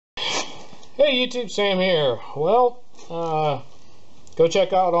Hey YouTube, Sam here. Well, go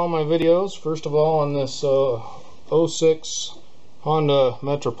check out all my videos. First of all, on this 06 Honda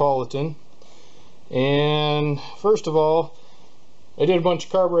Metropolitan. And first of all, I did a bunch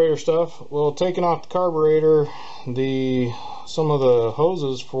of carburetor stuff. Well, taking off the carburetor, some of the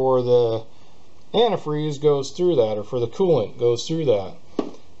hoses for the antifreeze goes through that, or for the coolant goes through that.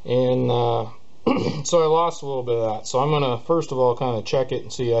 And so I lost a little bit of that. So I'm going to first of all kind of check it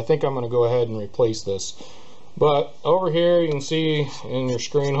and see. I think I'm going to go ahead and replace this. But over here you can see in your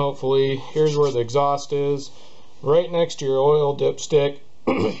screen, hopefully, here's where the exhaust is. Right next to your oil dipstick,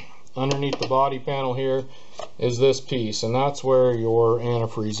 underneath the body panel here, is this piece. And that's where your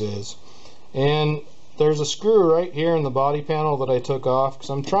antifreeze is. And there's a screw right here in the body panel that I took off,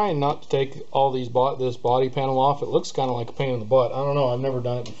 because I'm trying not to take all this body panel off. It looks kind of like a pain in the butt. I don't know, I've never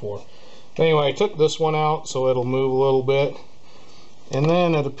done it before. Anyway, I took this one out so it'll move a little bit, and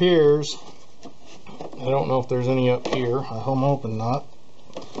then it appears, I don't know if there's any up here, I'm hoping not,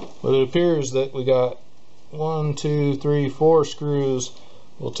 but it appears that we got 1, 2, 3, 4 screws.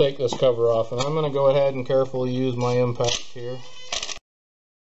 We'll take this cover off, and I'm going to go ahead and carefully use my impact here.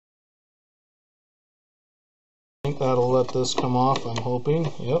 I think that'll let this come off, I'm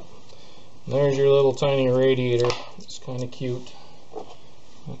hoping. Yep. There's your little tiny radiator. It's kind of cute.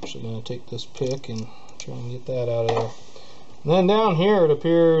 I'm actually going to take this pick and try and get that out of there. And then down here it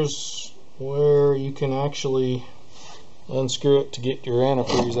appears where you can actually unscrew it to get your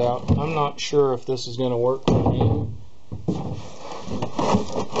antifreeze out. I'm not sure if this is going to work for me.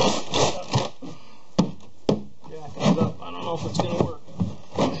 Jack it up. I don't know if it's going to work.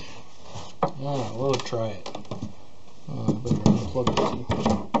 We'll try it. I better unplug it.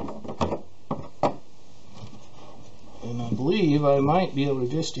 And I believe I might be able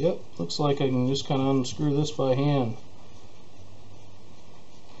to just, yep, looks like I can just kind of unscrew this by hand.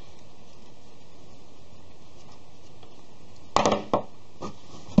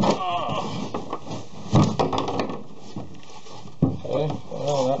 Okay,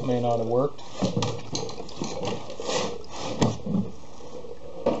 well, that may not have worked.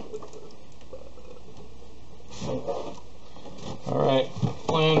 Alright,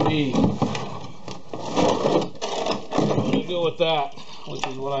 plan B. Go with that, which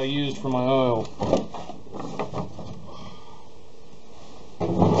is what I used for my oil.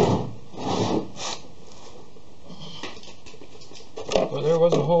 But there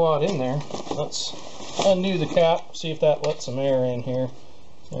wasn't a whole lot in there. Let's undo the cap, see if that lets some air in here.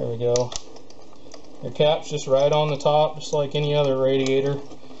 There we go. Your cap's just right on the top, just like any other radiator.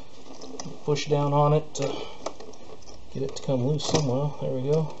 Push down on it to get it to come loose somewhere. There we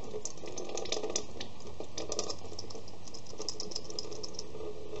go.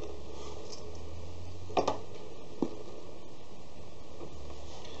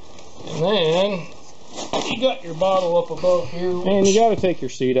 And then you got your bottle up above here, and you got to take your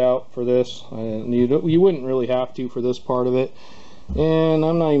seat out for this. You wouldn't really have to for this part of it, and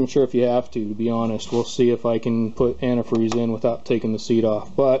I'm not even sure if you have to be honest. We'll see if I can put antifreeze in without taking the seat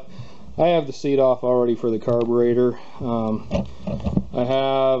off, but I have the seat off already for the carburetor. I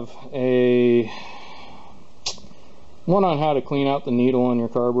have a one on how to clean out the needle on your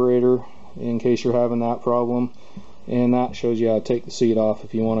carburetor in case you're having that problem. And that shows you how to take the seat off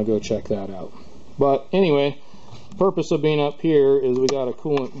if you want to go check that out. But anyway, purpose of being up here is we got a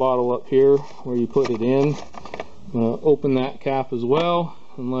coolant bottle up here where you put it in. I'm going to open that cap as well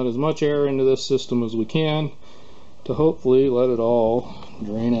and let as much air into this system as we can to hopefully let it all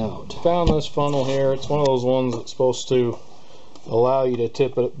drain out. Found this funnel here. It's one of those ones that's supposed to allow you to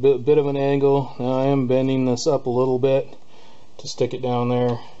tip it a bit of an angle. Now I am bending this up a little bit to stick it down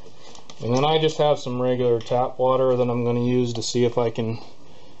there. And then I just have some regular tap water that I'm going to use to see if I can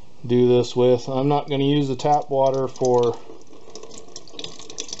do this with. I'm not going to use the tap water for,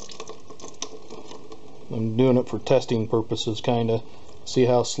 I'm doing it for testing purposes, kind of see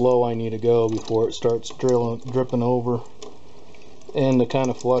how slow I need to go before it starts dripping over. And to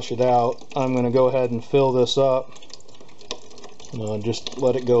kind of flush it out, I'm going to go ahead and fill this up. Just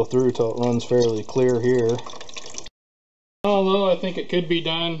let it go through till it runs fairly clear here. Although I think it could be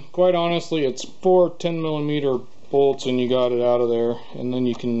done, quite honestly, it's 4 10mm bolts and you got it out of there, and then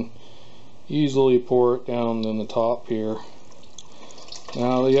you can easily pour it down in the top here.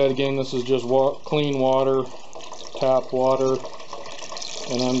 Now yet again, this is just clean water, tap water,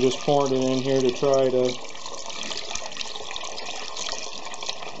 and I'm just pouring it in here to try to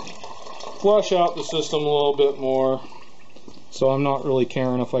flush out the system a little bit more. So I'm not really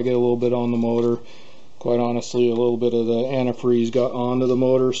caring if I get a little bit on the motor. Quite honestly, a little bit of the antifreeze got onto the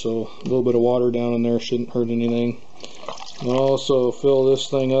motor, so a little bit of water down in there shouldn't hurt anything. I'll also fill this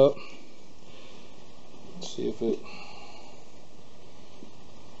thing up Let's see if it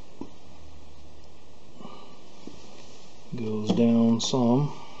goes down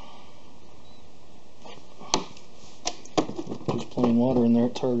some. Just plain water in there,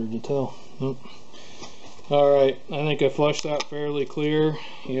 it's harder to tell. Nope. Alright, I think I flushed that fairly clear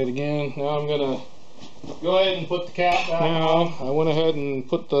yet again. Now I'm going to go ahead and put the cap back on. I went ahead and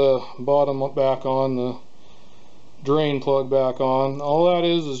put the bottom back on, the drain plug back on. All that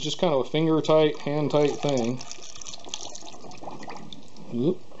is just kind of a finger tight, hand tight thing.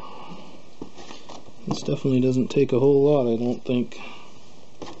 Oop. This definitely doesn't take a whole lot, I don't think.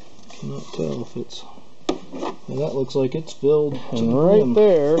 Cannot tell if it's... Well, that looks like it's filled. And right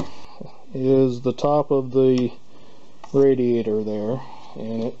there is the top of the radiator there.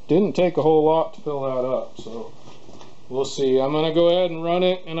 And it didn't take a whole lot to fill that up, so we'll see. I'm going to go ahead and run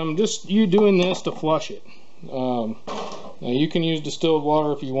it, and I'm just doing this to flush it. Now you can use distilled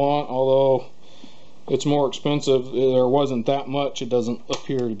water if you want, although it's more expensive. There wasn't that much, it doesn't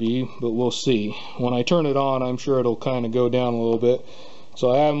appear to be, but we'll see. When I turn it on, I'm sure it'll kind of go down a little bit. So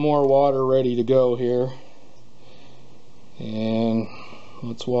I have more water ready to go here, and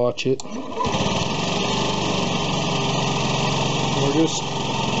let's watch it. We're just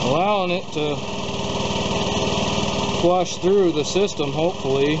allowing it to flush through the system,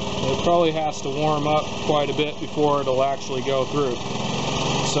 hopefully. It probably has to warm up quite a bit before it'll actually go through.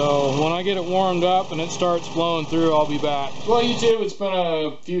 So when I get it warmed up and it starts flowing through, I'll be back. Well, YouTube, it's been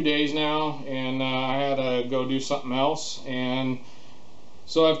a few days now, and I had to go do something else, and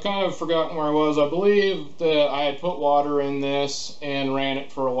so I've kind of forgotten where I was. I believe that I had put water in this and ran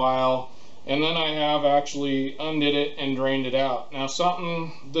it for a while, and then I have actually undid it and drained it out. Now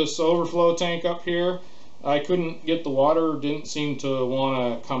this overflow tank up here, I couldn't get the water, didn't seem to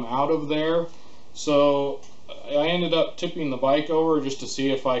want to come out of there, so I ended up tipping the bike over just to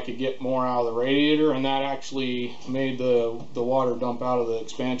see if I could get more out of the radiator, and that actually made the water dump out of the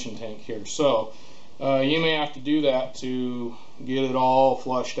expansion tank here. So you may have to do that to get it all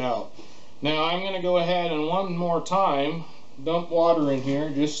flushed out. Now I'm going to go ahead and one more time dump water in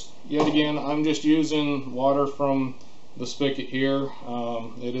here. Just yet again, I'm just using water from the spigot here.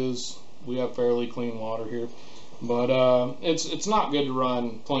 We have fairly clean water here, but it's not good to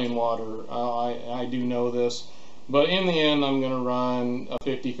run plain water. I do know this, but in the end I'm going to run a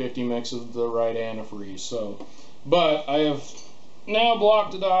 50-50 mix of the right antifreeze. So, but I have now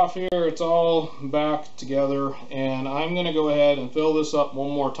blocked it off here. It's all back together, and I'm going to go ahead and fill this up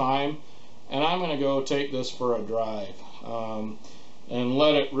one more time, and I'm going to go take this for a drive and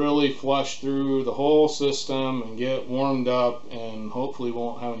let it really flush through the whole system and get warmed up, and hopefully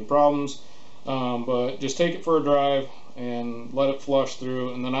won't have any problems. But just take it for a drive and let it flush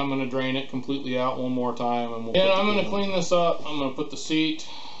through, and then I'm going to drain it completely out one more time, and I'm going to clean this up. I'm going to put the seat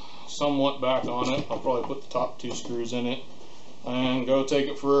somewhat back on it. I'll probably put the top 2 screws in it and go take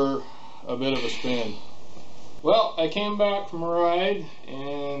it for a bit of a spin. Well, I came back from a ride,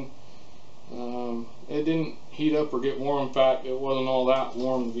 and it didn't heat up or get warm. In fact, it wasn't all that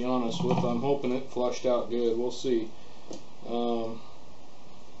warm, to be honest with. I'm hoping it flushed out good. We'll see.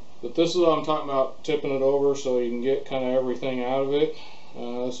 But this is what I'm talking about, tipping it over so you can get kind of everything out of it.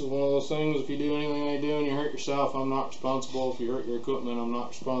 This is one of those things, if you do anything I do and you hurt yourself, I'm not responsible. If you hurt your equipment, I'm not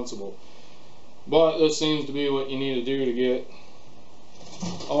responsible. But this seems to be what you need to do to get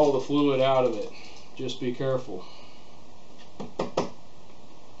all the fluid out of it. Just be careful.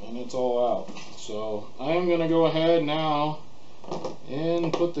 And it's all out. So I'm going to go ahead now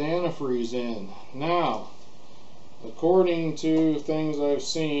and put the antifreeze in. Now, according to things I've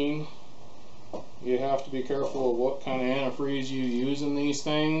seen, you have to be careful of what kind of antifreeze you use in these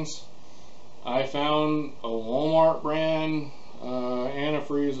things. I found a Walmart brand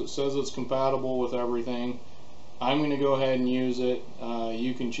antifreeze that says it's compatible with everything. I'm going to go ahead and use it.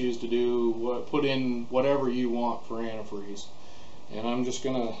 You can choose to put in whatever you want for antifreeze. And I'm just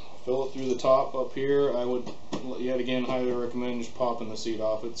going to fill it through the top up here. I would, yet again, highly recommend just popping the seat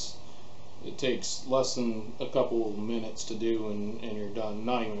off. It takes less than a couple of minutes to do, and you're done.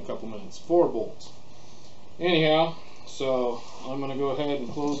 Not even a couple minutes. 4 bolts. Anyhow, so I'm going to go ahead and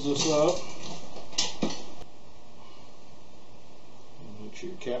close this up. Make sure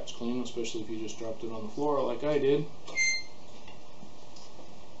your cap's clean, especially if you just dropped it on the floor like I did.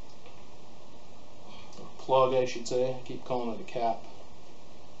 Or plug, I should say. I keep calling it a cap.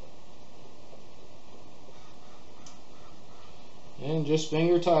 And just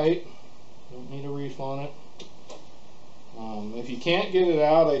finger tight. Don't need a reef on it. If you can't get it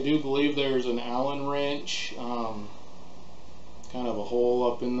out, I do believe there's an Allen wrench, kind of a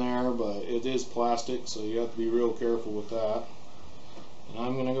hole up in there, but it is plastic, so you have to be real careful with that. And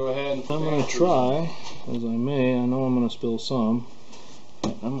I'm going to go ahead and I'm going to try as I may. I know I'm going to spill some.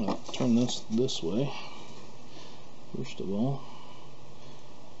 I'm going to turn this way first of all,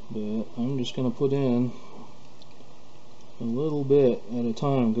 but I'm just going to put in a little bit at a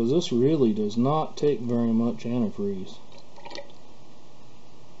time, because this really does not take very much antifreeze.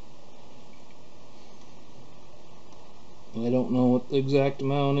 I don't know what the exact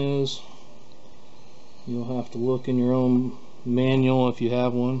amount is. You'll have to look in your own manual if you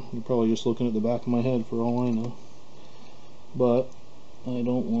have one. You're probably just looking at the back of my head for all I know. But I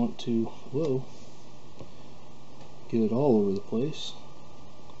don't want to, whoa, get it all over the place.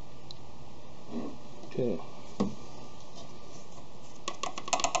 Okay.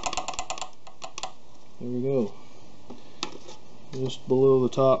 There we go. Just below the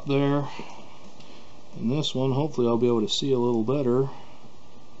top there. And this one, hopefully I'll be able to see a little better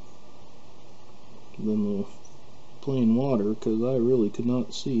than the plain water, because I really could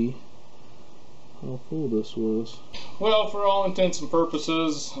not see how full this was. Well, for all intents and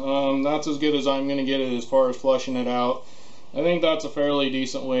purposes, that's as good as I'm going to get it as far as flushing it out. I think that's a fairly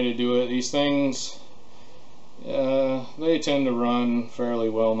decent way to do it. These things, they tend to run fairly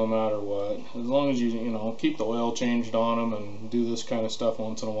well no matter what. As long as you know, keep the oil changed on them and do this kind of stuff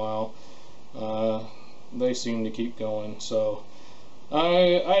once in a while, they seem to keep going. So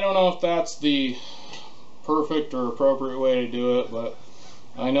I don't know if that's the perfect or appropriate way to do it, but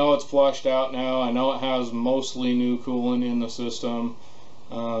I know it's flushed out now. I know it has mostly new coolant in the system,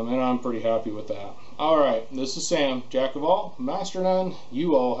 and I'm pretty happy with that. Alright, this is Sam, Jack of all, Master none.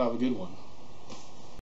 You all have a good one.